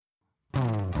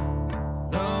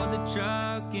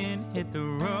truck and hit the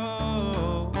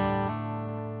road.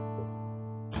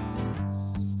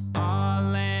 Our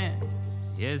land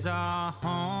is our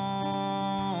home.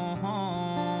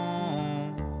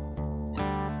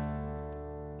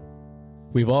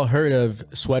 We've all heard of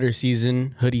sweater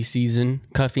season, hoodie season,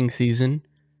 cuffing season,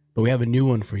 but we have a new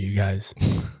one for you guys.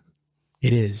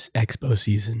 It is Expo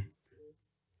season.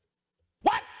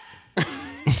 What?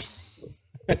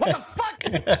 What the fuck?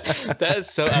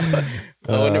 That's so. I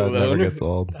wonder. Never gets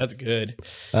old. That's good.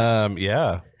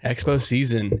 Yeah, Expo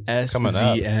season. Coming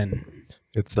up. SZN.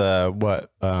 it's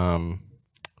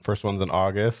first one's in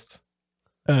August.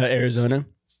 Arizona.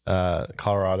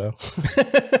 Colorado.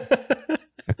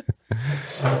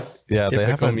 Yeah,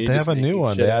 Typical me they just have a new making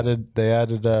one. shit They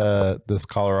added this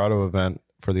Colorado event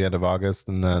for the end of August,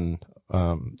 and then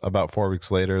about 4 weeks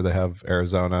later they have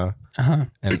Arizona. Uh-huh.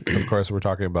 And of course we're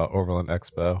talking about Overland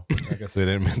Expo. I guess we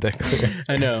didn't make that clear.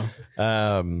 I know.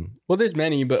 Well, there's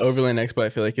many, but Overland Expo I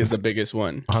feel like is the biggest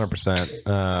one.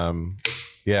 100%.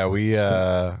 Yeah,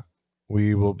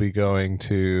 we will be going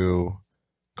to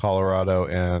Colorado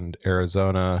and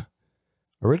Arizona.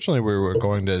 Originally we were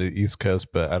going to the East Coast,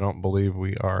 but I don't believe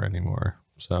we are anymore.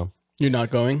 So You're not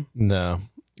going? no.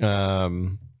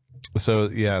 So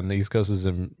yeah, and the East Coast is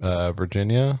in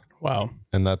Virginia, Wow.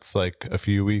 and that's like a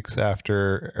few weeks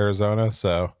after Arizona.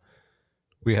 So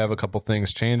we have a couple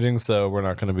things changing, so we're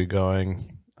not going to be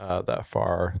going that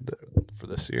far for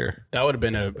this year. That would have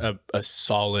been a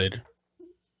solid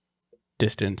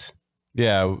distance.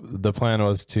 Yeah, the plan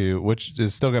was to, which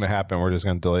is still going to happen. We're just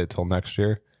going to delay it till next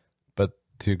year, but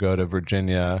to go to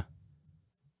Virginia,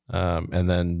 and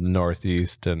then the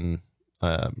Northeast and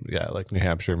yeah, like New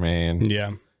Hampshire, Maine,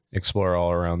 Yeah. explore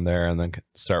all around there, and then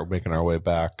start making our way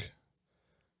back.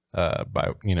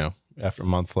 By after a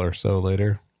month or so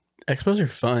later. Expos are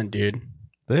fun, dude.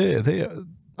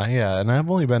 Yeah, and I've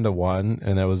only been to one,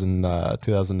 and it was in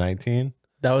 2019.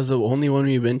 That was the only one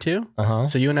we've been to?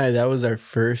 So you and I, that was our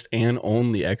first and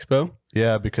only expo.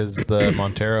 Yeah, because the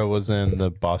Montero was in the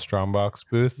Boss Strongbox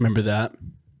booth, Remember that?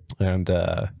 and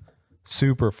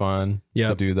super fun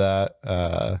to do that.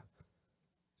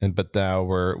 But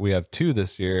now we have two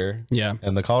this year. Yeah.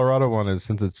 And the Colorado one is,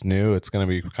 since it's new, it's going to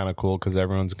be kind of cool because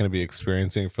everyone's going to be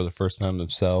experiencing it for the first time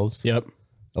themselves. Yep.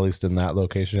 At least in that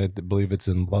location. I believe it's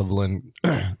in Loveland,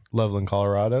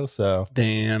 Colorado. So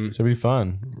Damn. should be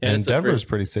fun. Yeah, And Denver's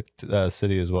pretty sick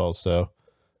city as well. So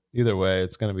either way,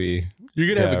 it's going to be You're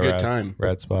going to have a good time.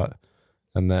 rad spot.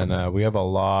 And then we have a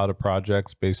lot of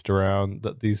projects based around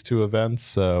these two events.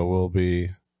 So we'll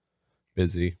be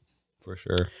busy for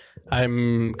sure.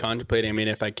 I'm contemplating, I mean,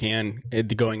 if I can,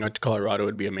 going out to Colorado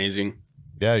would be amazing.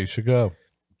 Yeah, you should go.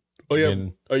 Oh, yeah. I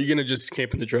mean, Are you going to just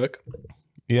camp in the truck?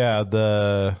 yeah,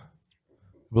 I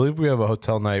believe we have a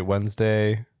hotel night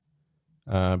Wednesday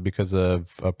because of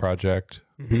a project.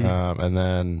 Mhm. And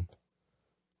then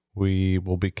we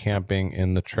will be camping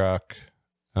in the truck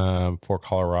for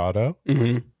Colorado.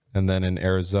 Mm-hmm. And then in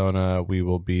Arizona, we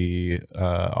will be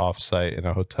off-site in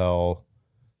a hotel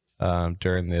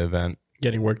during the event.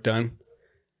 Getting work done.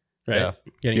 Right? Yeah.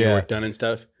 Getting your work done and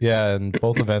stuff. Yeah, and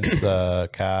both events,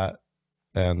 Kat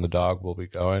and the dog will be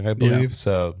going, I believe.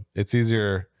 So it's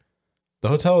easier. The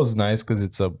hotel is nice because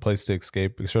it's a place to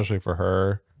escape, especially for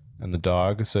her and the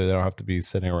dog, so they don't have to be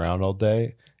sitting around all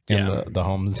day. And the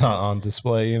home's not on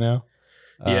display,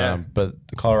 Yeah. But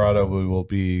Colorado, we will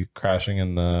be crashing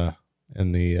in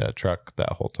the truck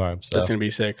that whole time. So That's going to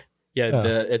be sick. Yeah.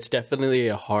 It's definitely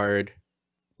a hard,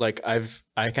 like I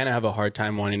kind of have a hard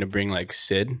time wanting to bring like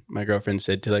my girlfriend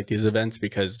Sid, to like these events,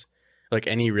 because like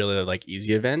any really like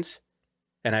easy events.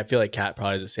 And I feel like Kat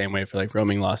probably is the same way for like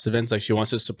roaming lost events. Like she wants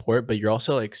to support, but you're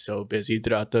also like so busy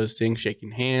throughout those things,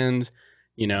 shaking hands,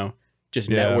 just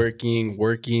networking,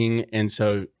 working. And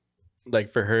so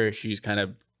like for her, she's kind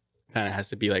of has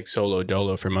to be like solo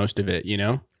dolo for most of it,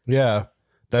 yeah,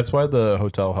 that's why the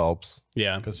hotel helps.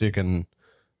 Yeah. Because you can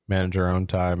manage your own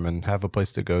time and have a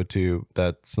place to go to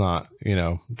that's not,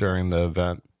 during the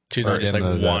event. She's or not just in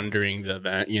like the wandering the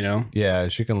event, Yeah,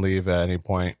 she can leave at any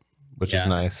point, which is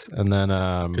nice. And then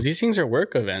because these things are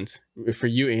work events for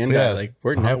you and Yeah, I. Like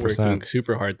we're 100%. networking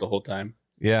super hard the whole time.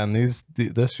 yeah, and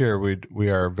this year we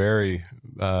are very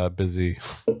busy.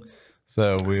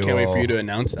 So we Can't wait for you to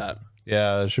announce that.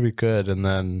 Yeah, it should be good. And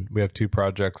then we have two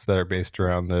projects that are based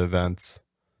around the events,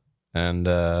 and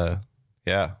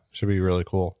yeah, should be really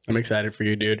cool. I'm excited for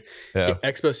you, dude. Yeah,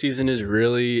 Expo season is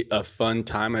really a fun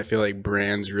time. I feel like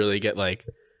brands really get like,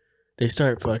 they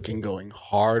start fucking going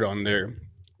hard on their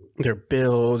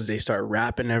builds. They start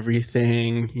wrapping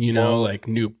everything, like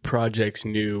new projects,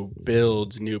 new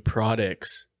builds, new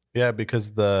products. yeah,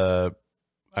 because the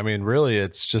I mean, really,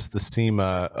 it's just the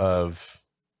SEMA of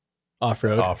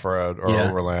Off-road. off-road or Yeah.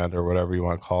 overland or whatever you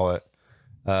want to call it.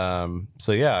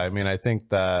 So yeah, I mean, I think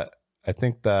that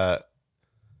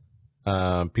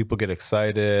people get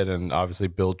excited and obviously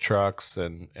build trucks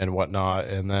and whatnot,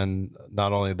 and then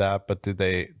not only that, but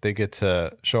they get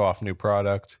to show off new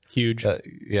product Huge. that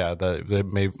they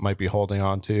might be holding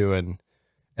on to,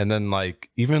 and then like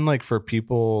even like for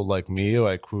people like me,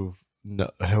 like who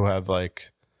have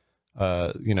like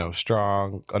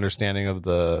strong understanding of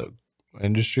the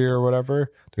industry or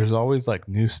whatever, there's always like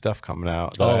new stuff coming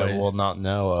out that I Always. will not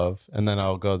know of, and then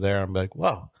I'll go there and be like,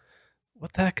 wow,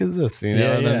 what the heck is this, you know?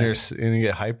 Yeah, and then yeah. you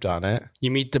get hyped on it.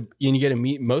 You get to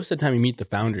meet, most of the time you meet the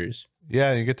founders.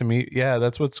 Yeah, you get to meet. Yeah,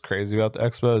 that's what's crazy about the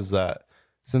expo is that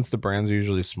since the brands are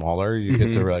usually smaller, you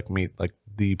get to like meet like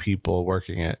the people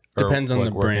working it. Or, Depends on like,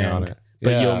 the working brand. on it.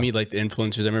 But Yeah. you'll meet like the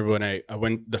influencers. I remember when I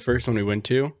went, the first one we went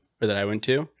to, or that I went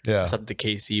to, Yeah, stopped at the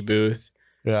KC booth,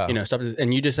 yeah, stopped at,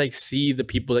 and you just like see the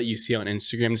people that you see on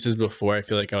Instagram. This is before I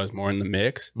feel like I was more in the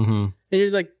mix. hmm And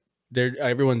you're like,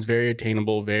 everyone's very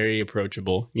attainable, very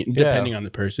approachable, depending on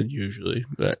the person usually.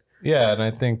 But yeah. And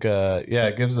I think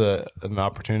it gives an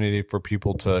opportunity for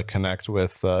people to connect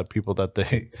with people that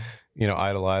they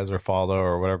idolize or follow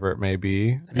or whatever it may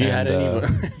be. have you had And, anyone?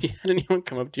 Have you had anyone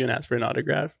come up to you and ask for an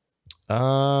autograph?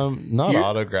 not You're-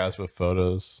 autographs, but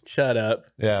photos. Shut up.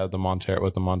 Yeah, the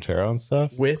Montero and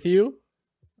stuff. With you,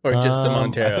 or just the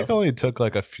Montero? I think I only took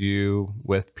like a few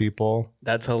with people.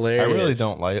 That's hilarious. I really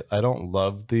don't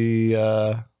love the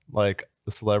like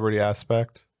the celebrity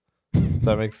aspect. If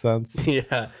that makes sense.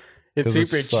 Yeah, it's 'Cause it's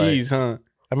super just like- cheese, huh?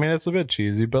 I mean, it's a bit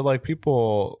cheesy, but like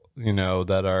people,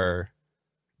 that are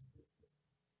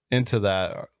into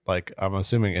that, like I'm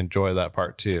assuming enjoy that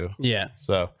part too. Yeah,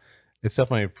 So it's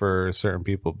definitely for certain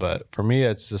people, but for me,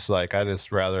 it's just like I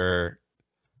just rather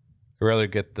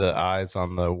get the eyes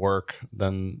on the work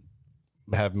than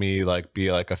have me like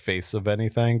be like a face of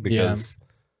anything because,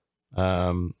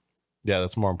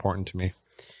 that's more important to me.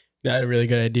 that's a really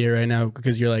good idea right now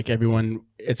because you're like everyone.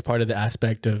 It's part of the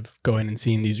aspect of going and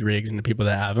seeing these rigs and the people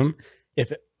that have them.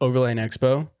 If Overland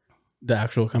Expo, the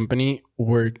actual company,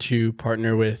 were to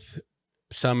partner with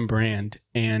some brand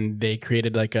and they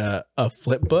created like a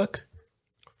flip book,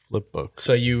 Flip book.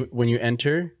 so when you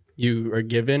enter, you are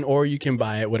given, or you can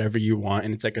buy it whatever you want,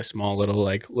 and it's like a small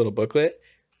little booklet,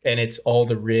 and it's all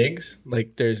the rigs.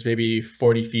 Like there's maybe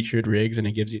 40 featured rigs, and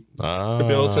it gives you the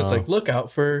build. So it's like look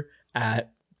out for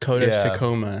at Codas Yeah.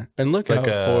 Tacoma, and look it's like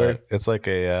out for it's like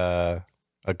a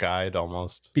guide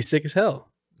almost. be sick as hell.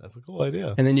 That's a cool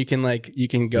idea. And then you can go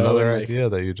Another and, like, idea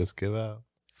that you just give out.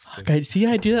 fuck, I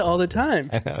do that all the time.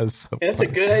 I know, it's so That's a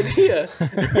funny. good idea,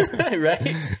 right?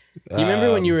 You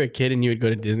remember when you were a kid and you would go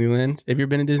to Disneyland? Have you ever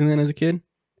been to Disneyland as a kid?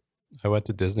 I went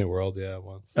to Disney World,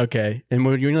 once. Okay. And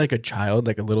when you're like a child,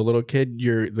 like a little kid,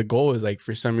 the goal is like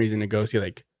for some reason to go see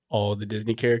like all the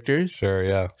Disney characters. Sure,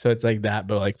 yeah. So it's like that,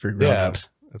 but like for grown-ups.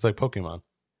 It's like Pokemon.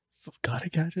 Gotta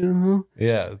catch it. Huh?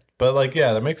 Yeah, but like,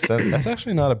 that makes sense. That's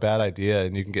actually not a bad idea,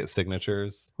 and you can get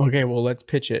signatures. Okay, well, let's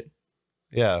pitch it.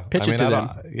 Yeah, Pitch it to them.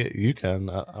 You can.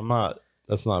 I'm not.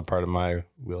 That's not part of my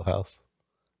wheelhouse,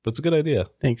 but it's a good idea.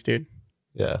 Thanks, dude.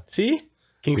 Yeah, See?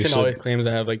 Kingston should- always claims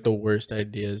I have like the worst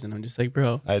ideas, and I'm just like,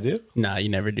 bro, I do. nah, you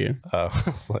never do. Oh,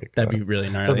 it's like That'd be really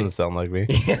gnarly. doesn't sound like me.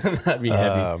 Yeah, that'd be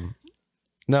heavy.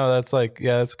 No, that's like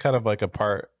it's kind of like a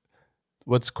part.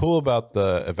 What's cool about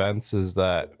the events is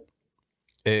that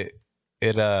it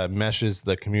meshes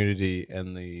the community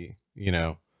and the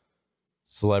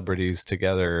celebrities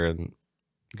together, and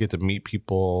you get to meet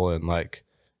people, and like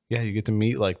you get to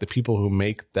meet like the people who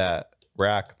make that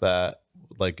rack that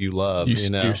like you love.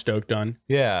 You're stoked on.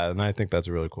 Yeah, and I think that's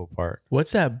a really cool part.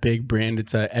 What's that big brand?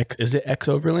 It's is it X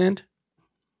Overland?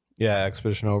 Yeah,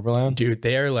 Expedition Overland. Dude,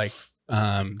 they are like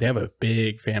they have a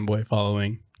big fanboy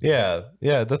following. Yeah,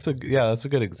 that's a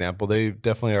good example. They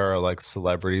definitely are like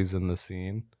celebrities in the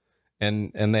scene,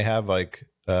 and they have like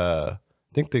I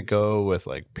think they go with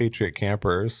like Patriot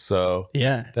Campers, so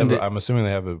Yeah. I'm assuming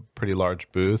they have a pretty large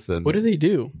booth. And What do they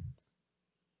do?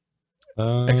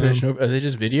 Expedition Are they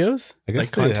just videos? I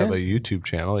guess like they have a YouTube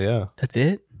channel. Yeah. That's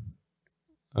it.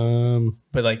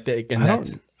 But like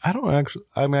I don't actually.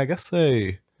 I mean, I guess they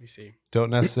let me see. don't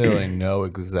necessarily know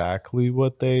exactly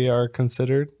what they are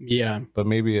considered, Yeah. but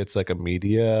maybe it's like a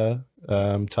media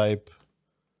type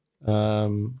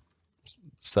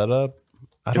setup.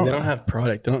 Because they don't have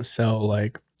product. They don't sell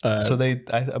like So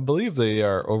I believe they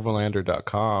are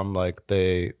overlander.com. Like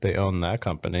they own that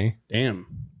company, damn.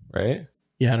 right?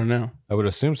 Yeah, I don't know. I would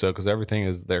assume so because everything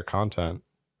is their content.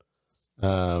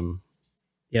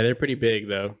 Yeah, they're pretty big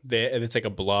though. It's like a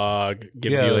blog,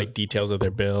 gives Yeah. you like details of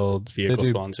their builds, vehicle do-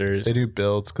 sponsors. They do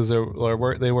builds because they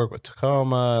work with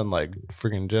Tacoma and like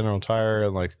freaking General Tire,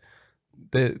 and like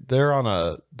they're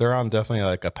on definitely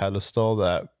like a pedestal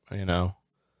that, you know,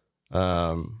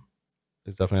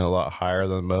 is definitely a lot higher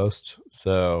than most.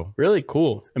 So Really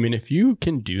cool. I mean, if you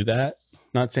can do that,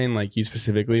 not saying like you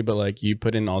specifically, but like you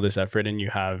put in all this effort and you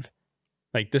have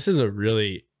like, this is a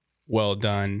really well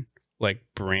done, like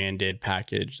branded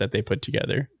package that they put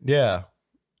together. yeah,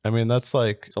 I mean that's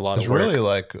like It's a lot it's of work. really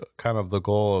like kind of the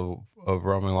goal of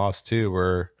Roaming Lost too,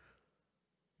 where,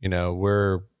 you know,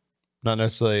 we're not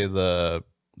necessarily the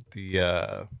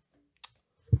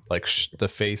like the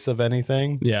face of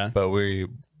anything, Yeah. but we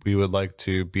would like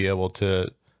to be able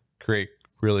to create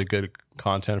really good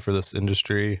content for this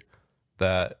industry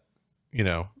that, you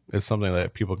know, is something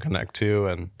that people connect to,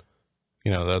 and,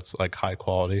 you know, that's like high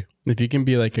quality. If you can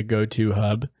be like a go-to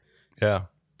hub, Yeah.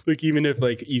 like even if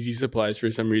like Easy Supplies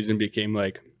for some reason became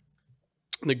like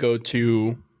the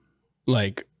go-to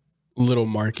like little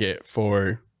market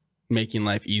for making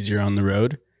life easier on the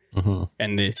road, Mm-hmm.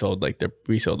 and they sold like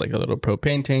we sold like a little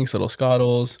propane tanks, little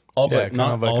scottles, all Yeah, but kind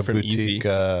not of like all a from boutique, Easy,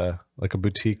 like a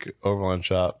boutique overland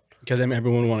shop. because then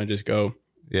everyone want to just go.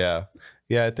 Yeah.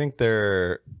 Yeah. I think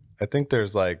there's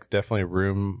like definitely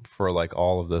room for like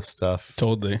all of this stuff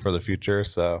Totally. for the future.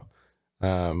 So,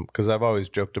 because I've always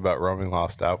joked about Roaming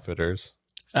Lost Outfitters.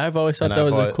 I've always thought And that I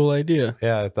was a bought- cool idea.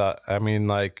 Yeah, I mean,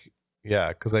 like, yeah,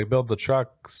 because I build the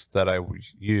trucks that I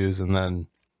use, and then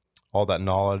all that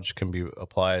knowledge can be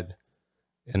applied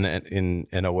in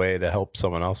a way to help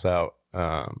someone else out.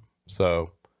 So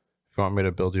if you want me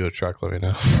to build you a truck, let me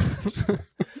know.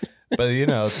 But, you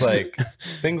know, it's like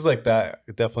things like that.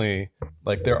 Definitely,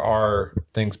 like, there are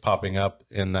things popping up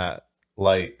in that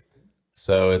light.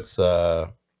 So it's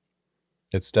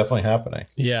definitely happening.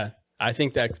 Yeah, I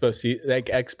think the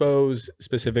expos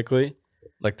specifically.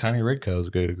 Like Tiny Rig Co is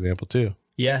a good example too.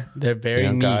 Yeah, they're very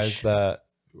You know, niche. guys that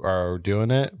are doing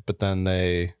it, but then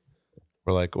they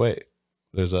were like, wait,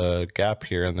 there's a gap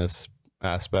here in this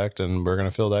aspect, and we're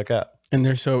gonna fill that gap. And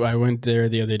I went there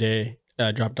the other day,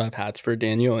 dropped off hats for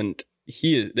Daniel, and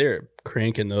they're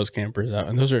cranking those campers out,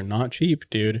 and those are not cheap,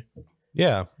 dude.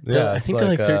 Yeah, I think they're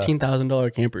like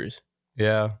 $13,000 campers.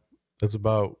 Yeah, that's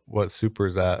about what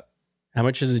Super's at. How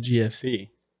much is a GFC?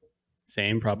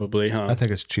 Same, probably, huh? I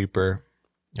think it's cheaper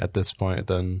at this point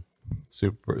than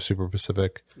Super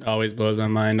Pacific. Always blows my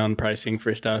mind on pricing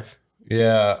for stuff.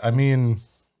 Yeah, I mean,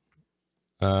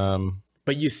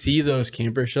 But you see those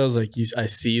camper shows, like I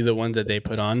see the ones that they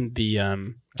put on. The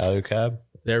Alucab,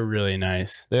 they're really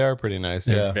nice. they are pretty nice.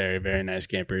 They're Yeah, very, very nice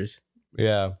campers.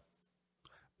 yeah.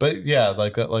 But yeah,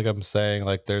 like I'm saying,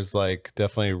 like there's like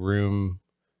definitely room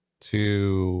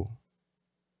to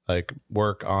like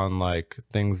work on like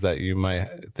things that you might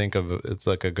think of it's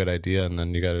like a good idea, and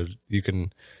then you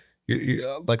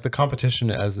like the competition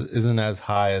isn't as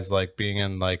high as like being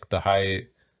in like the high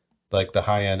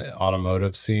end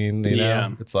automotive scene, you know? Yeah.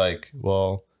 It's like,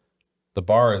 well, the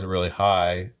bar is really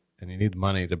high and you need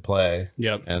money to play,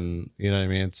 Yep. and you know what I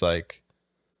mean? It's like,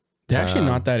 They're actually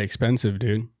not that expensive,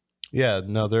 dude. yeah,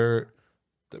 no,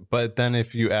 but then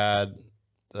if you add,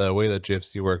 the way that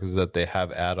GFC works is that they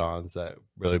have add-ons that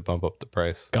really bump up the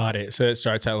price. Got it. So it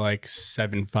starts at like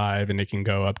 7.5 and it can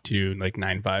go up to like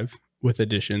 9.5 with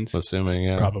additions, Assuming,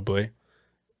 yeah. probably.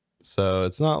 So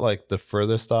it's not like the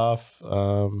furthest off.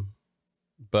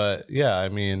 But yeah, I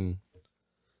mean,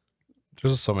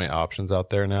 there's just so many options out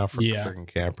there now for Yeah. freaking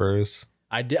campers.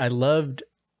 I loved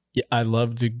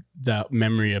that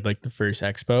memory of like the first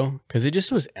expo, because it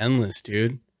just was endless,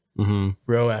 dude. Mm-hmm.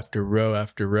 Row after row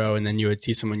after row, and then you would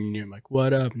see someone you knew, like,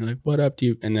 what up? And you're like, what up,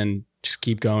 dude? And then just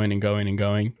keep going and going and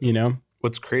going, you know?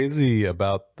 What's crazy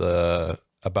about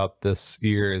this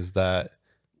year is that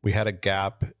we had a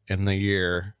gap in the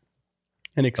year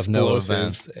And of no explosive.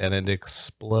 events, and it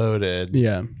exploded.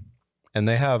 Yeah. And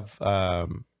they have, I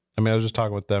was just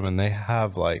talking with them, and they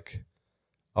have like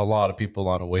a lot of people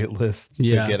on a wait list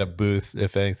Yeah. to get a booth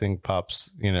if anything pops,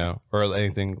 you know, or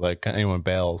anything like anyone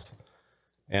bails.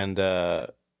 And yeah,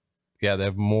 they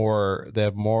have more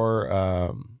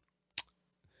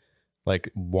like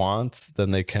wants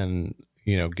than they can,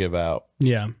 you know, give out,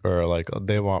 Yeah. or like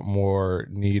they want more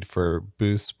need for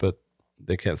booths, but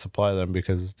they can't supply them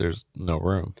because there's no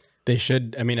room. They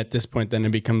should. I mean, at this point, then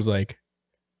it becomes like,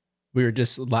 we were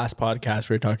just last podcast,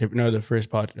 we were talking, no, the first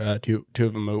two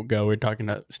of them ago, we were talking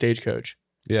about Stagecoach.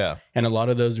 Yeah. And a lot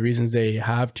of those reasons they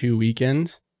have 2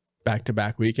 weekends,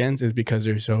 back-to-back weekends, is because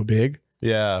they're so big.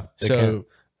 Yeah.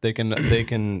 They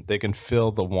can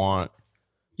fill the want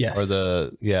Yes.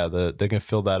 Or they can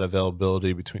fill that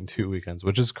availability between 2 weekends,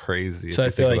 which is crazy. So if I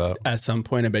you feel think like about. at some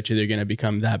point, I bet you they're going to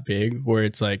become that big where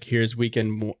it's like, here's week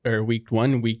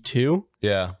 1, week 2,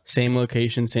 Yeah. same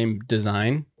location, same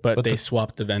design, but they the-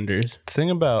 swapped the vendors.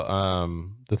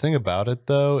 The thing about it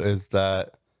though is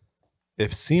that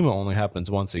if SEMA only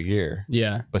happens once a year,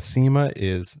 Yeah. but SEMA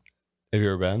is, have you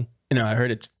ever been? No, I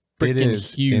heard it's It freaking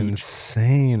is huge.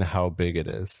 insane how big it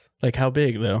is. Like how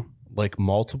big though? Like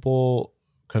multiple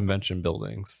convention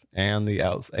buildings and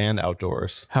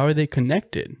outdoors. How are they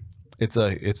connected? It's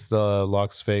the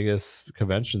Las Vegas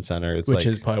Convention Center. It's Which like,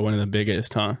 is probably one of the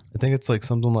biggest, huh? I think it's like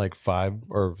something like 5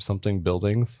 or something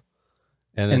buildings,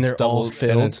 And it's they're all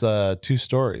filled? And it's 2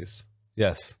 stories.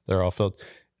 Yes, they're all filled.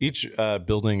 Each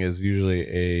building is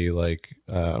usually a like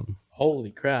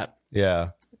Holy crap. yeah.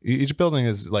 Each building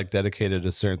is like dedicated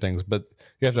to certain things, but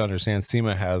you have to understand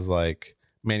SEMA has like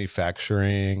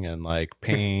manufacturing and like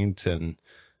paint and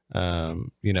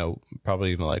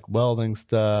probably even like welding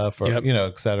stuff or Yep.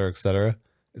 et cetera, et cetera.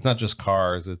 It's not just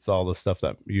cars, it's all the stuff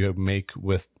that you make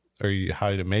with how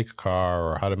to make a car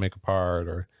or how to make a part,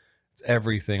 or it's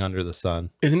everything under the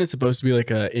sun. Isn't it supposed to be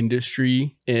like a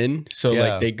industry in? So Yeah.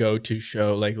 like they go to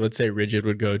show, like let's say Rigid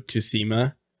would go to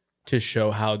SEMA to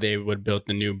show how they would build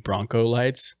the new Bronco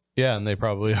lights. Yeah, and they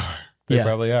probably are. They Yeah.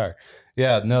 probably are.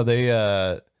 Yeah, no, they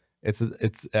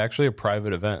it's actually a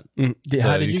private event. How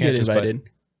So did you can't get just invited?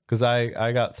 Because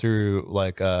I got through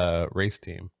like a race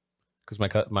team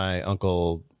because my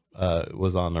uncle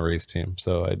was on a race team.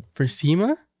 So For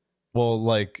SEMA?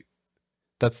 like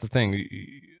that's the thing.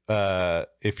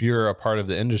 If you're a part of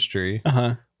the industry,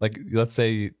 Uh-huh. like let's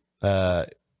say the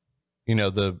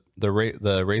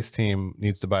race team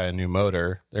needs to buy a new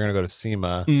motor, they're gonna go to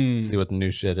SEMA, see what the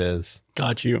new shit is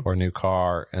Got you. or new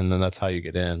car, and then that's how you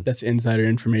get in. That's insider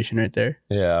information right there.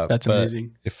 Yeah, That's but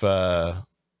amazing. If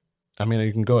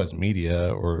you can go as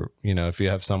media, or if you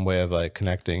have some way of like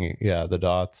connecting, the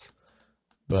dots.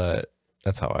 But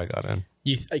that's how I got in.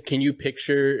 Can you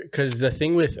picture, because the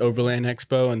thing with Overland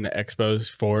Expo and the expos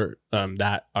for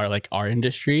that are like our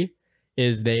industry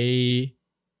is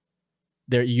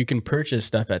you can purchase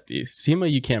stuff at these. SEMA,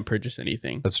 you can't purchase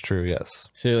anything. That's true. Yes.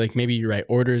 So like maybe you write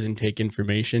orders and take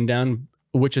information down,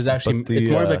 which is actually, But it's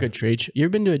more of like a trade show. You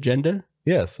ever been to Agenda?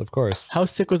 Yes, of course. How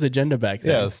sick was Agenda back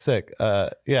then? Yeah, it was sick.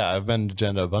 I've been to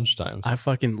Agenda a bunch of times. I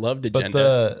fucking loved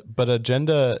Agenda. But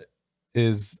Agenda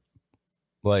is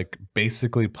like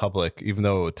basically public, even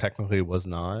though it technically was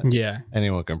not. Yeah.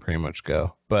 Anyone can pretty much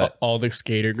go. But All the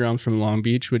skater grounds from Long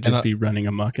Beach would And just be running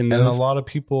amok in and a those. lot of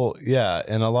people,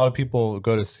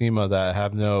 go to SEMA that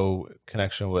have no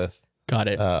connection with Got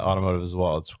it. automotive as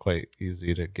well. It's quite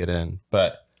easy to get in,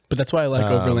 but But that's why I like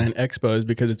Overland Expos,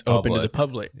 because it's open to the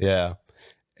public. yeah,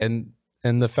 and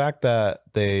the fact that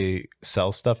they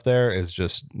sell stuff there is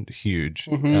just huge.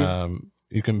 Mhm.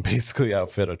 You can basically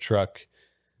outfit a truck,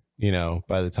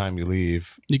 by the time you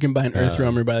leave. You can buy an Earth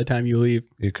Roamer by the time you leave,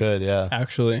 You could, yeah,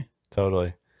 actually.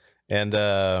 totally. And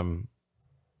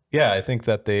I think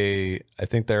that they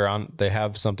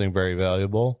have something very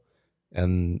valuable,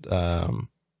 and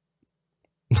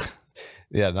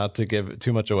not to give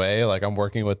too much away, like I'm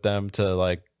working with them to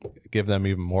like give them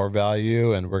even more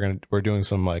value, and we're doing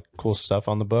some like cool stuff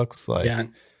on the books, like Yeah.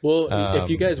 Well, if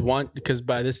you um, guys want, because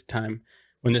by this time,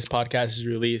 when this podcast is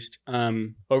released,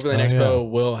 Overland Oh, Expo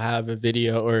will have a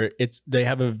video, or they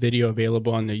have a video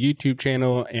available on their YouTube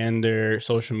channel and their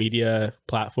social media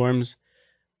platforms,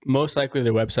 most likely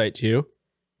their website too.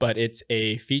 But it's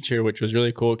a feature which was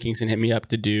really cool. Kingston hit me up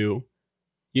to do.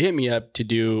 You hit me up to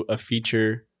do a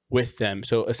feature with them.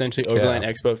 So essentially, Overland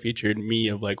Expo featured me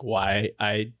of like why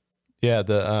I. I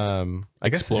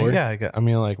guess Explore. I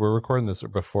mean, like we're recording this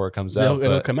before it comes out.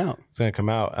 It'll but come out. It's gonna come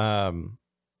out.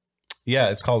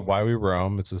 It's called Why We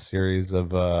Roam. It's a series of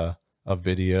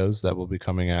videos that will be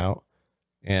coming out,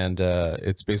 and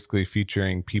it's basically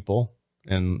featuring people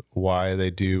and why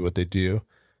they do what they do.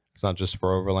 It's not just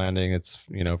for overlanding. It's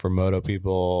for moto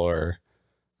people or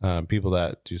people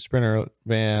that do sprinter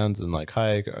vans and like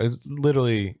hike. It's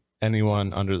literally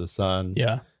anyone under the sun.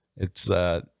 Yeah. It's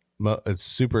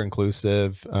super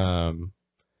inclusive,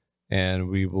 and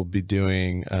we will be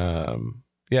doing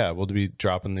we'll be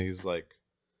dropping these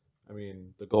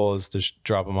the goal is to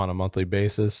drop them on a monthly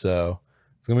basis, so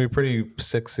it's gonna be a pretty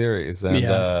sick series, and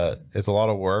it's a lot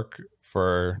of work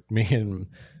for me and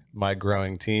my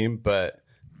growing team, but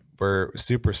we're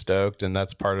super stoked, and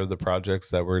that's part of the projects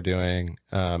that we're doing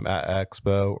at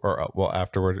Expo, or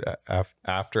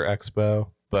after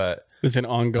Expo. But It's an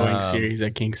ongoing series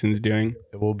that Kingston's doing.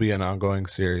 it will be an ongoing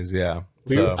series. Yeah.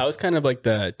 I was kind of like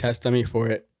the test dummy for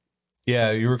it.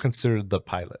 Yeah, you were considered the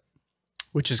pilot.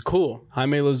 which is cool.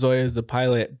 Jaime Lozoya is the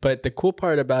pilot. But the cool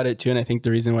part about it too, and I think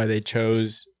the reason why they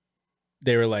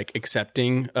were like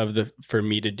accepting of for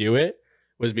me to do it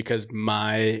was because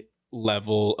my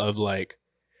level of like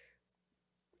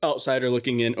outsider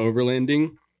looking in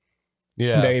overlanding,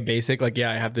 very basic. Like,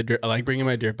 yeah, I have I like bringing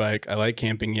my dirt bike. I like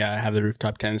camping. Yeah, I have the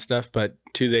rooftop tent stuff. But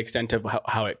to the extent of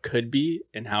how it could be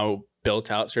and how built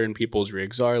out certain people's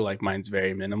rigs are, like mine's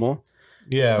very minimal.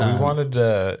 Yeah, we wanted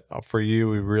to, for you,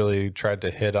 we really tried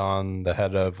to hit on the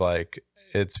head of like,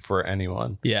 it's for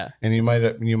anyone. Yeah. And you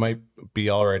might be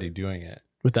already doing it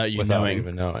without knowing.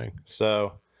 even knowing.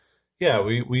 So yeah,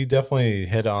 we definitely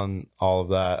hit on all of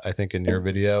that, I think, in your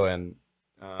video. And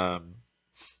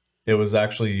it was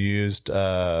actually used,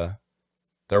 there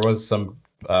was some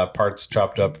parts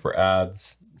chopped up for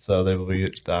ads. So they will be,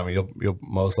 you'll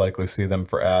most likely see them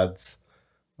for ads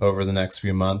over the next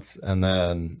few months. And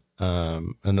then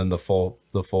the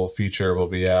full feature will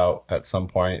be out at some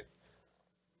point.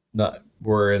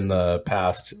 We're in the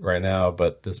past right now,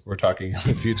 but we're talking in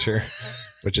the future,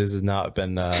 which has not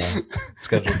been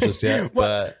scheduled just yet.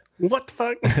 But what the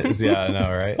fuck? Yeah, I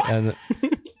know, right?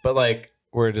 But like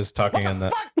we're just talking in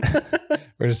the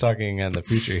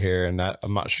future here, and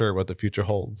I'm not sure what the future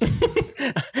holds.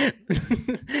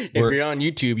 If you're on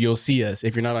YouTube, you'll see us.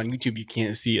 If you're not on YouTube, you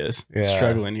can't see us. Yeah.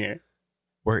 Struggling here.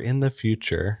 We're in the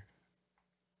future.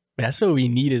 That's what we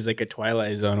need, is like a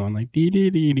Twilight Zone one, like dee dee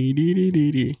dee dee dee dee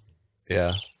dee dee.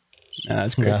 Yeah,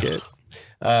 that's cricket.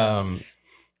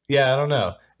 Yeah, I don't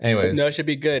know. Anyways, no, it should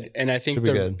be good. And I think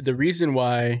the reason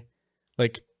why,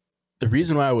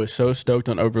 I was so stoked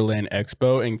on Overland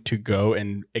Expo and to go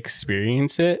and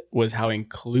experience it was how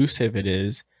inclusive it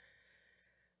is.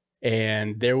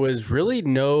 And there was really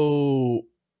no,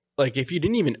 like, if you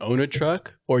didn't even own a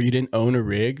truck or you didn't own a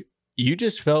rig, you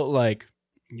just felt like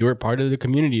you were part of the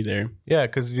community there. Yeah,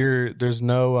 because there's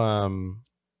no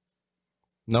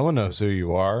one knows who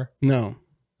you are. No.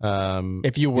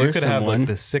 If you were, you could have like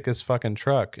the sickest fucking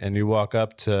truck, and you walk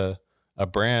up to a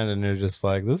brand and you're just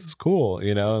like, this is cool,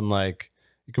 you know, and like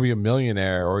you could be a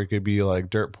millionaire or you could be like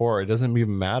dirt poor. It doesn't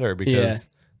even matter, because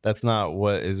that's not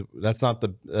what the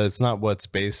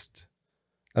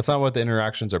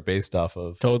interactions are based off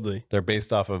of. Totally. They're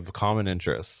based off of common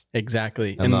interests.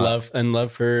 Exactly. And love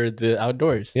for the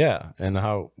outdoors. Yeah. And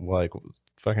how, like,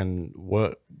 fucking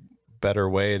what better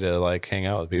way to like hang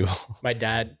out with people. My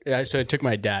dad, so I took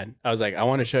my dad. I was like, I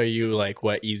want to show you like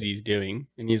what Easy's doing.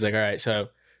 And he's like, all right. So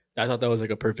I thought that was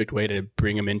like a perfect way to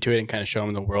bring him into it and kind of show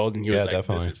him the world. And he was like,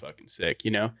 definitely. This is fucking sick,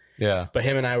 you know? Yeah. But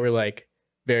him and I were like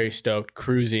very stoked,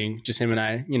 cruising, just him and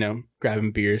I, you know,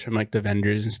 grabbing beers from like the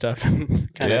vendors and stuff.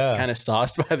 kind of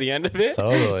sauced by the end of it.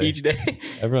 Totally. Each day.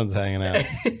 Everyone's hanging out.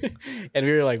 And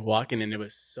we were like walking, and it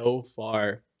was so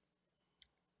far,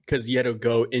 because you had to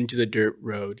go into the dirt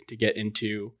road to get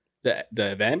into the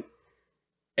event,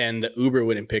 and the Uber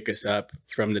wouldn't pick us up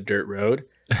from the dirt road.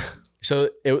 So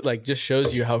it like just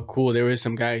shows you how cool. There was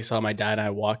some guy who saw my dad and I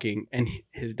walking, and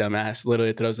his dumb ass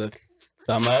literally throws a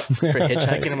thumb up for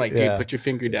hitchhiking. I'm like, dude, put your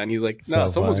finger down. He's like, no,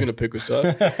 someone's gonna pick us up.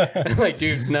 I'm like,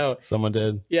 dude, no. Someone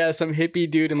did. Yeah, some hippie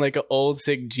dude in like an old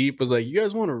sick Jeep was like, you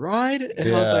guys want to ride?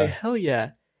 And I was like, hell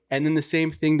yeah. And then the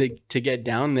same thing to get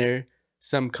down there,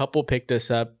 some couple picked us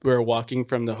up. We were walking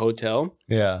from the hotel.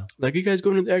 Yeah. Like, you guys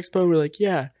going to the expo? We're like,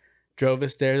 yeah. Drove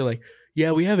us there. They're like,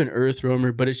 yeah, we have an Earth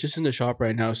Roamer, but it's just in the shop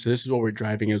right now. So this is what we're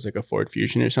driving. It was like a Ford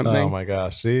Fusion or something. Oh my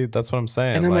gosh. See, that's what I'm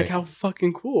saying. And I'm like, how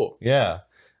fucking cool. Yeah.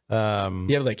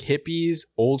 You have like hippies,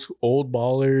 old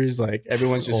ballers, like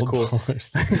everyone's just cool.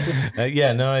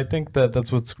 Yeah, no, I think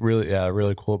that's what's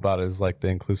really cool about it, is like the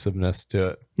inclusiveness to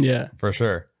it. Yeah, for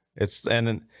sure. It's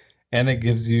and it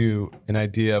gives you an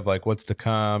idea of like what's to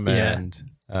come, and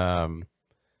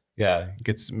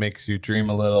makes you dream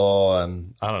a little,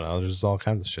 and I don't know, there's all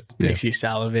kinds of shit to do. Makes you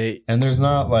salivate. And there's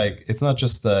not like, it's not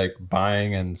just like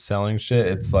buying and selling shit.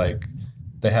 It's like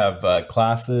they have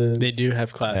classes. They do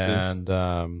have classes. And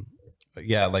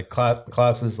like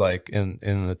classes like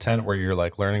in the tent where you're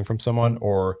like learning from someone,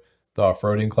 or the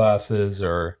off-roading classes,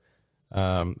 or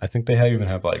I think they even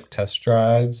have like test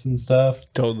drives and stuff.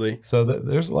 Totally. So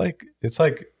there's like it's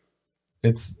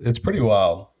pretty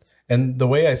wild. And the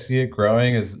way I see it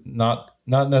growing is not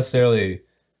necessarily,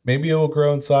 maybe it will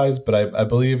grow in size, but I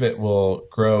believe it will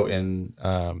grow in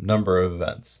number of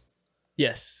events.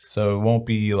 Yes. So it won't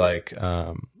be like,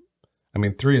 3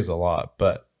 is a lot,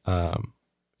 but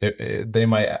they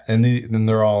might, and then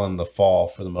they're all in the fall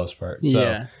for the most part.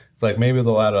 So it's like maybe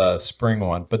they'll add a spring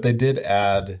one, but they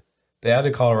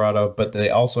added Colorado, but they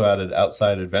also added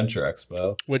Outside Adventure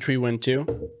Expo, which we went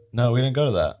to. No, we didn't go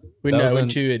to that. We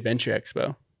went to Adventure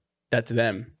Expo. That's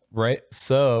them. right.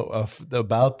 So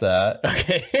about that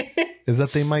Okay. is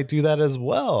that they might do that as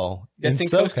well. That's in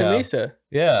Costa SoCal. Mesa.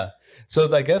 Yeah.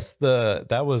 So I guess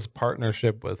that was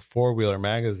partnership with Four Wheeler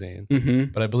Magazine, Mm-hmm.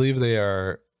 but I believe they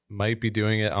might be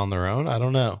doing it on their own. I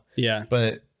don't know. Yeah.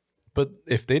 But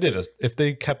if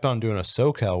they kept on doing a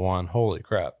SoCal one, holy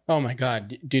crap. Oh my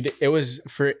God, dude. It was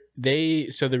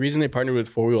so the reason they partnered with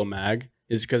Four Wheel Mag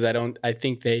is because I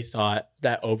think they thought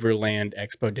that Overland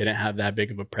Expo didn't have that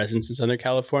big of a presence in Southern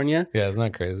California, Yeah, isn't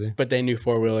that crazy? but they knew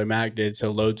Four Wheeler Mag did.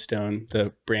 So Lodestone,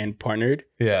 the brand, partnered.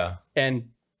 Yeah. And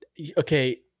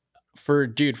okay, for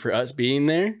us being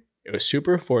there, it was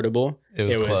super affordable.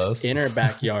 It was close. in our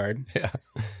backyard. Yeah.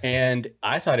 And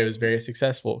I thought it was very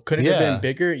successful. Could it have Yeah. been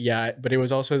bigger? Yeah, but it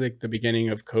was also like the beginning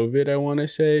of COVID, I want to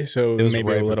say. So It was maybe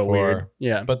right a little before. weird.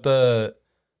 Yeah. But the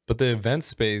event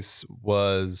space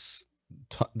was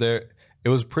there. It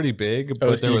was pretty big, but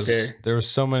OC Fair. there was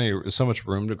so much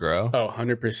room to grow. Oh,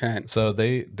 100%. So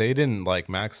they didn't like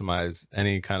maximize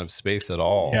any kind of space at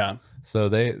all. Yeah. So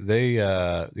they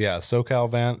SoCal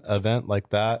event like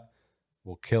that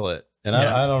will kill it. And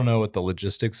Yeah. I don't know what the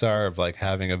logistics are of like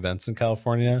having events in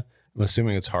California. I'm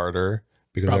assuming it's harder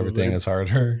because Probably. everything is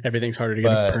harder. Everything's harder to get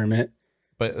But- a permit.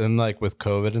 But then like with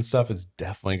COVID and stuff, it's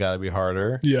definitely got to be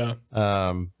harder. Yeah.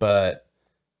 But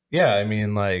yeah, I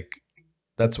mean, like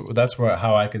that's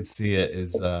how I can see it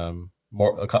is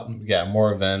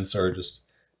more events or just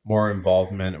more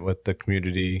involvement with the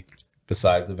community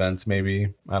besides events.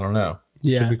 Maybe I don't know.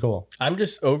 Yeah. Should be cool. I'm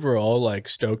just overall like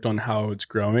stoked on how it's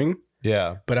growing,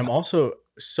 Yeah, but I'm also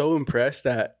so impressed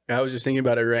that I was just thinking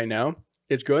about it right now.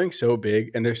 It's growing so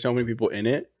big and there's so many people in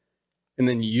it. And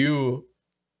then you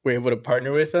were able to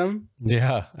partner with them.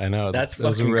 yeah, I know. That's It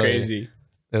was fucking really- crazy.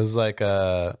 It was like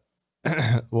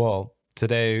well,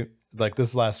 today, like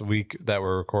this last week that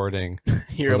we're recording,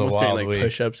 You're was a almost doing wild like week.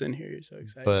 push-ups in here. You're so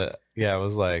excited. but yeah, it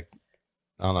was like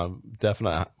on a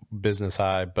definite business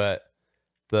high. But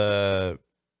we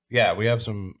have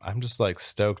some. I'm just like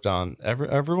stoked on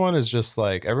everyone is just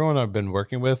like everyone I've been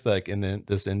working with like in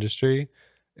this industry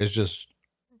is just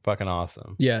fucking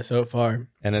awesome. Yeah, so far.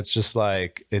 And it's just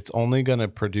like it's only gonna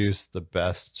produce the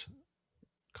best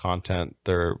content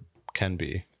there can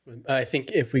be. I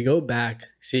think if we go back,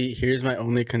 see, here's my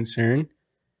only concern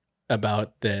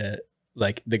about the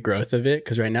growth of it,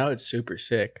 because right now it's super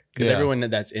sick. Because Yeah. everyone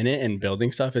that's in it and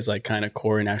building stuff is like kind of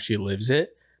core and actually lives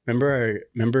it.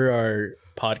 Remember our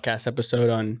podcast episode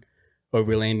on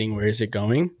overlanding? Where is it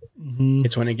going?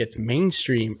 It's when it gets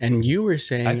mainstream. And you were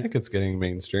saying I think it's getting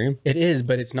mainstream. it is,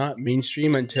 but it's not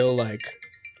mainstream until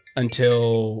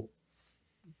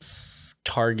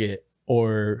Target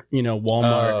or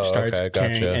Walmart Oh, starts okay,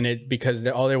 carrying, gotcha. and it because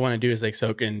all they want to do is like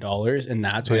soak in dollars, and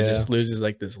that's when it Yeah. just loses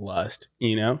like this lust.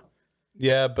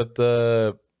 Yeah,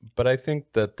 but I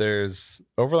think that there's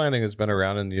overlanding has been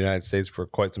around in the United States for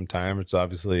quite some time. It's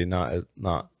obviously not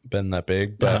been that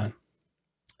big, but Uh-huh.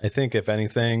 I think if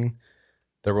anything,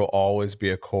 there will always be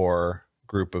a core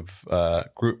group of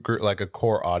group like a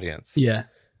core audience. Yeah,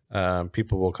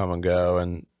 People will come and go,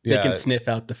 and they yeah, can sniff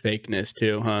out the fakeness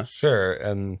too, huh? sure,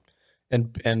 and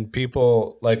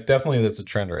people like definitely that's a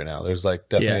trend right now. There's like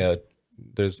definitely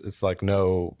it's like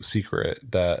no secret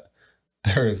that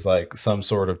there's like some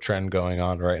sort of trend going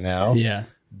on right now. Yeah,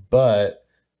 But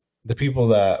the people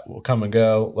that will come and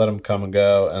go, let them come and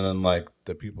go, and then like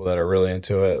the people that are really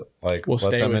into it, like We'll let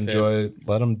stay them with enjoy,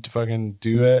 let them fucking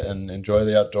do it and enjoy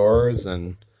the outdoors,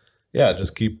 and yeah,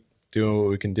 just keep doing what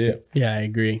we can do. yeah, I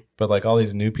agree. But like all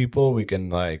these new people, we can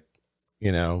like,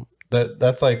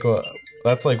 that's like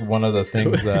one of the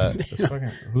things that it's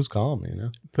fucking, who's calling me,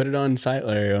 Put it on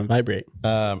silent or on vibrate.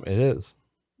 It is.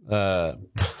 But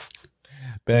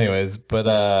anyways,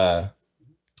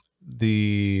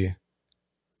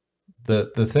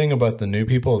 the thing about the new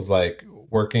people is like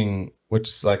working, which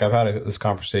is like I've had this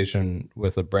conversation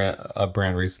with a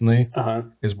brand recently,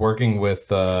 is working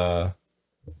with a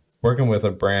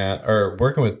brand or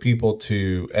working with people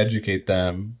to educate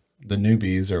them, the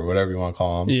newbies or whatever you want to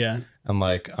call them, Yeah, and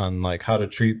like on like how to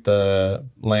treat the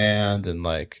land and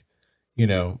like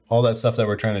all that stuff that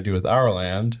we're trying to do with our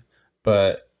land.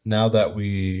 But now that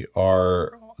we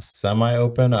are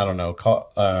semi-open, I don't know,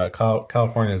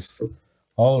 California's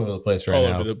all over the place right all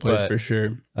now. over the place but, for sure.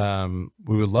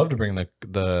 we would love to bring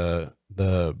the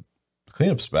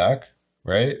cleanups back,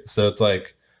 right? So it's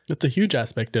like, That's a huge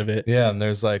aspect of it. yeah, and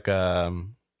there's like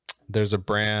there's a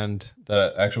brand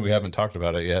that actually we haven't talked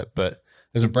about it yet, but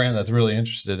there's a brand that's really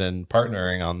interested in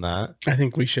partnering on that. I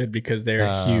think we should because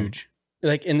they're huge.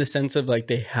 Like in the sense of like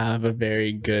they have a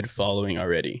very good following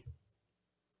already.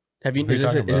 Have you? What are you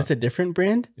Is talking this a different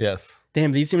brand? Yes.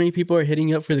 Damn, these many people are hitting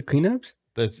you up for the cleanups.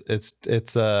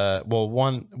 it's well,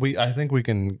 one, I think we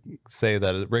can say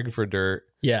that Rig for Dirt,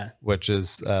 Yeah. which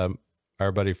is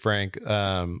our buddy Frank,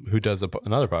 who does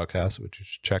another podcast, which you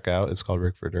should check out. It's called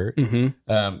Rig for Dirt.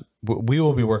 We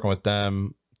will be working with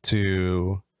them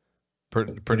to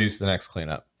produce the next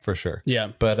cleanup for sure.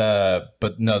 Yeah.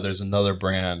 But no, there's another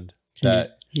brand Can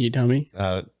you tell me?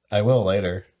 I will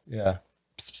later. Yeah.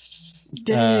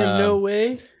 Damn, no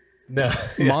way. No.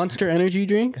 Monster energy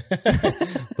drink?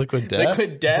 Liquid Death.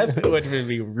 Liquid Death, which would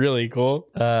be really cool.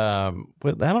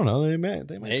 But I don't know. They might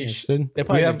be interested. They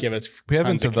probably just give us We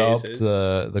haven't tons of developed cases.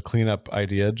 the cleanup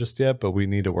idea just yet, but we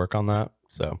need to work on that.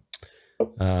 So,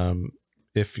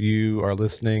 if you are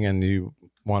listening and you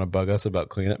want to bug us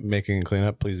about making a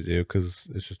cleanup, please do, because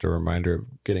it's just a reminder of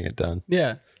getting it done.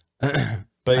 Yeah.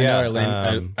 But I yeah,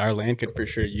 know our land could for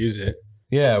sure use it.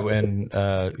 yeah, and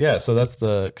so that's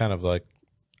the kind of like,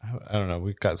 I don't know,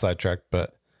 we got sidetracked,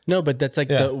 but No, but that's like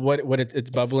Yeah. what it's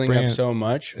bubbling up so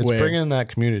much. it's bringing that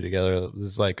community together. This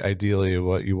is like ideally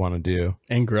what you want to do.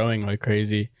 And growing like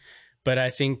crazy. But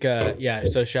I think,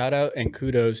 so shout out and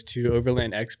kudos to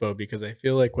Overland Expo, because I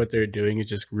feel like what they're doing is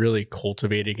just really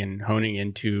cultivating and honing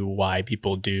into why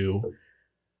people do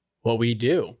what we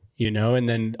do, and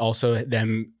then also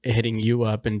them hitting you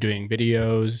up and doing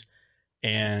videos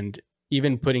and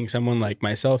even putting someone like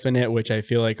myself in it, which I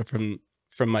feel like from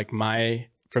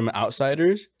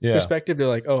outsiders perspective, they're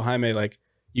like, oh, Jaime, like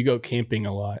you go camping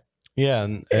a lot. Yeah.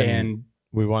 And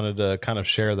we wanted to kind of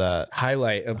share that.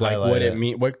 highlight of like what it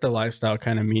mean, what the lifestyle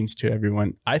kind of means to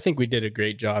everyone. I think we did a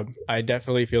great job. I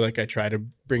definitely feel like I tried to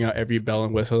bring out every bell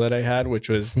and whistle that I had, which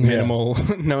was minimal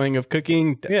knowing of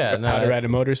cooking, how to ride a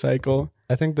motorcycle.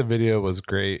 I think the video was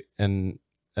great, and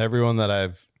everyone that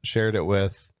I've shared it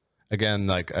with, again,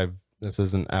 like this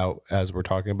isn't out as we're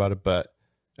talking about it, but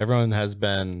everyone has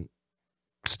been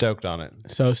stoked on it.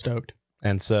 So stoked.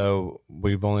 And so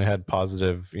we've only had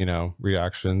positive,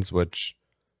 reactions, which,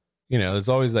 there's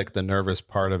always like the nervous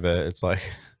part of it. It's like,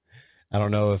 I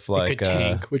don't know if like, it could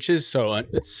tank, which is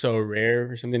it's so rare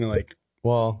for something to like,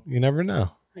 well, you never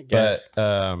know. I guess.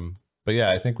 But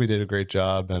yeah, I think we did a great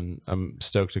job, and I'm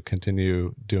stoked to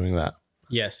continue doing that.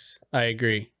 Yes, I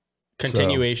agree.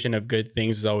 Continuation of good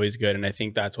things is always good. And I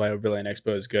think that's why Overland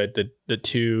Expo is good. The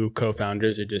two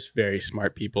co-founders are just very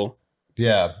smart people.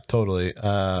 Yeah, totally.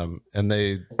 And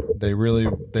they really,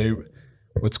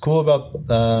 what's cool about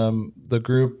the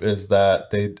group is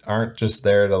that they aren't just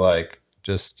there to like,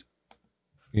 just,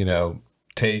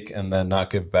 take and then not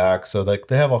give back. So like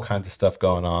they have all kinds of stuff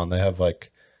going on. They have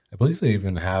like, I believe they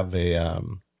even have a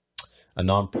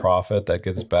nonprofit that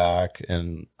gives back.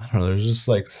 And I don't know, there's just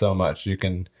like so much. You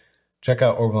can check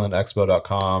out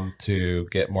overlandexpo.com to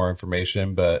get more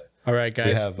information, but all right,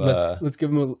 guys, let's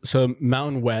give them so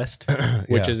Mountain West,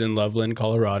 which is in Loveland,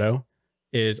 Colorado,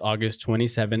 is August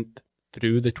 27th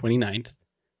through the 29th.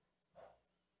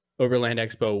 Overland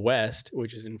Expo West,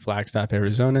 which is in Flagstaff,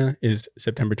 Arizona, is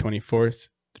September 24th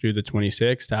through the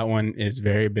 26th. That one is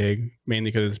very big,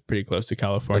 mainly because it's pretty close to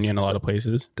California in a lot of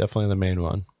places. Definitely the main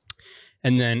one.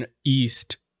 And then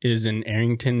East is in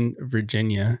Arrington,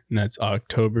 Virginia, and that's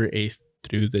October 8th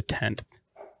through the 10th.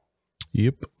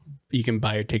 Yep. You can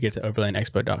buy your ticket to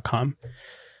overlandexpo.com.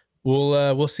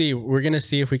 We'll see. We're going to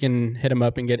see if we can hit them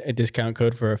up and get a discount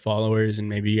code for our followers, and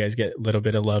maybe you guys get a little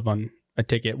bit of love on a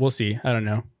ticket. We'll see. I don't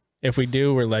know. If we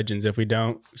do, we're legends. If we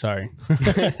don't, sorry.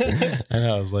 I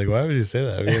know. I was like, why would you say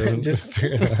that? We just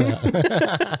figured it out.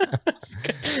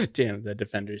 Damn, that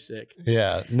Defender's sick.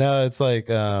 Yeah. No, it's like,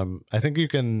 I think you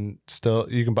can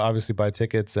obviously buy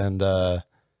tickets and I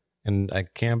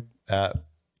camp at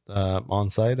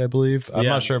on site, I believe. I'm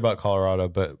not sure about Colorado,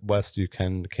 but West you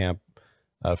can camp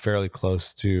fairly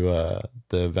close to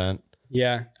the event.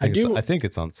 Yeah, I think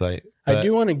it's on site. I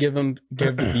do want to give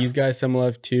these guys some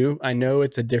love too. I know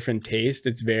it's a different taste.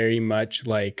 It's very much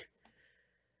like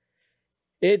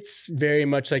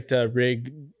the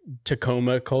rig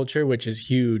Tacoma culture, which is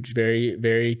huge, very,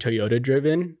 very Toyota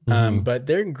driven. But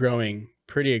they're growing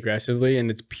pretty aggressively, and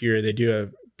it's pure. They do a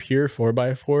pure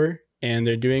 4x4, and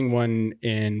they're doing one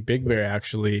in Big Bear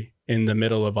actually in the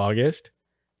middle of August.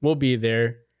 We'll be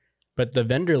there. But the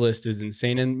vendor list is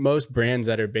insane. And most brands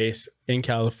that are based in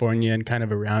California and kind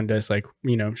of around us, like,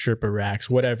 Sherpa Racks,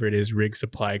 whatever it is, Rig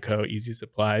Supply Co., Easy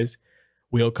Supplies,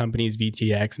 Wheel Companies,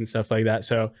 VTX, and stuff like that.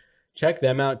 So check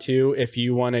them out too if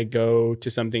you want to go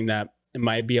to something that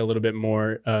might be a little bit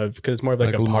more of, because it's more of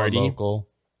like a party. Local.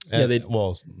 Yeah,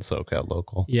 SoCal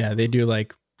local. Yeah, they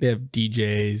have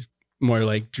DJs, more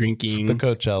like drinking. It's the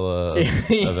Coachella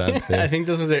events. Yeah. I think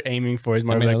that's what they're aiming for. Is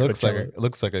more like Coachella. It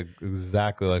looks like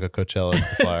exactly like a Coachella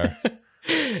flyer.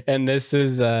 And this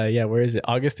is where is it?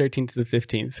 August 13th to the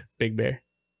 15th, Big Bear.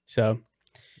 So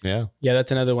Yeah. yeah,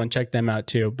 that's another one. Check them out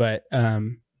too. But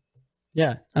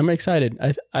yeah, I'm excited.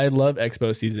 I love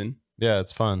expo season. Yeah,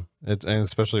 it's fun. And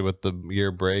especially with the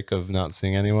year break of not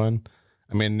seeing anyone.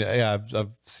 I mean, yeah, I've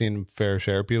seen a fair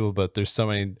share of people, but there's so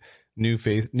many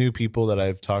new people that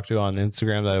I've talked to on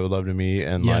Instagram that I would love to meet.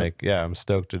 And I'm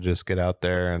stoked to just get out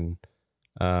there and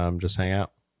just hang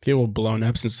out. People blown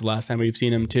up since the last time we've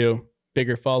seen them too.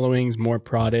 Bigger followings, more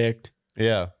product.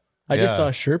 Yeah. I just saw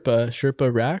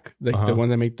Sherpa Rack, like the ones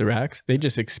that make the racks. They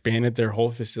just expanded their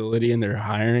whole facility and they're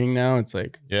hiring now. It's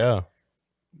like, yeah,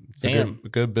 it's damn, a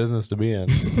good business to be in.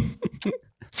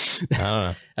 I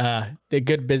don't know. The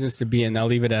good business to be in. I'll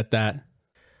leave it at that.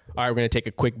 All right, we're going to take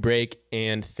a quick break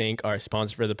and thank our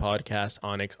sponsor for the podcast,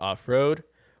 Onyx Off-Road.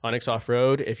 Onyx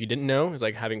Off-Road, if you didn't know, is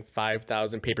like having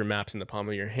 5,000 paper maps in the palm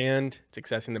of your hand. It's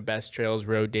accessing the best trails,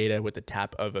 road data with the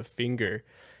tap of a finger.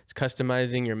 It's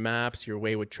customizing your maps your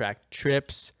way with tracked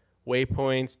trips,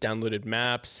 waypoints, downloaded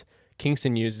maps.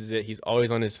 Kingston uses it. He's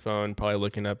always on his phone, probably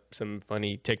looking up some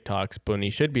funny TikToks, but he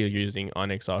should be using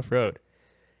Onyx Off-Road.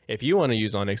 If you want to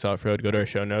use Onyx Off-Road, go to our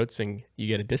show notes and you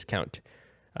get a discount.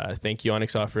 Thank you,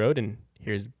 Onyx Off-Road, and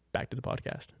here's back to the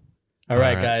podcast. All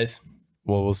right, guys.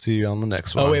 Well, we'll see you on the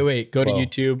next one. Oh, wait. Go to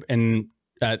YouTube and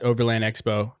at Overland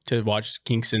Expo to watch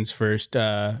Kingston's first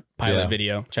pilot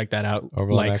video. Check that out.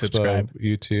 Overland Expo, subscribe.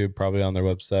 YouTube, probably on their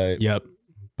website. Yep.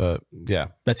 But yeah.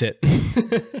 That's it. Load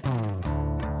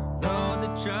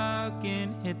the truck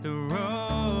and hit the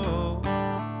road.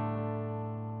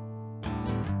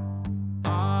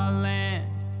 Our land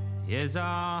is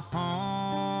our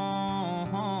home.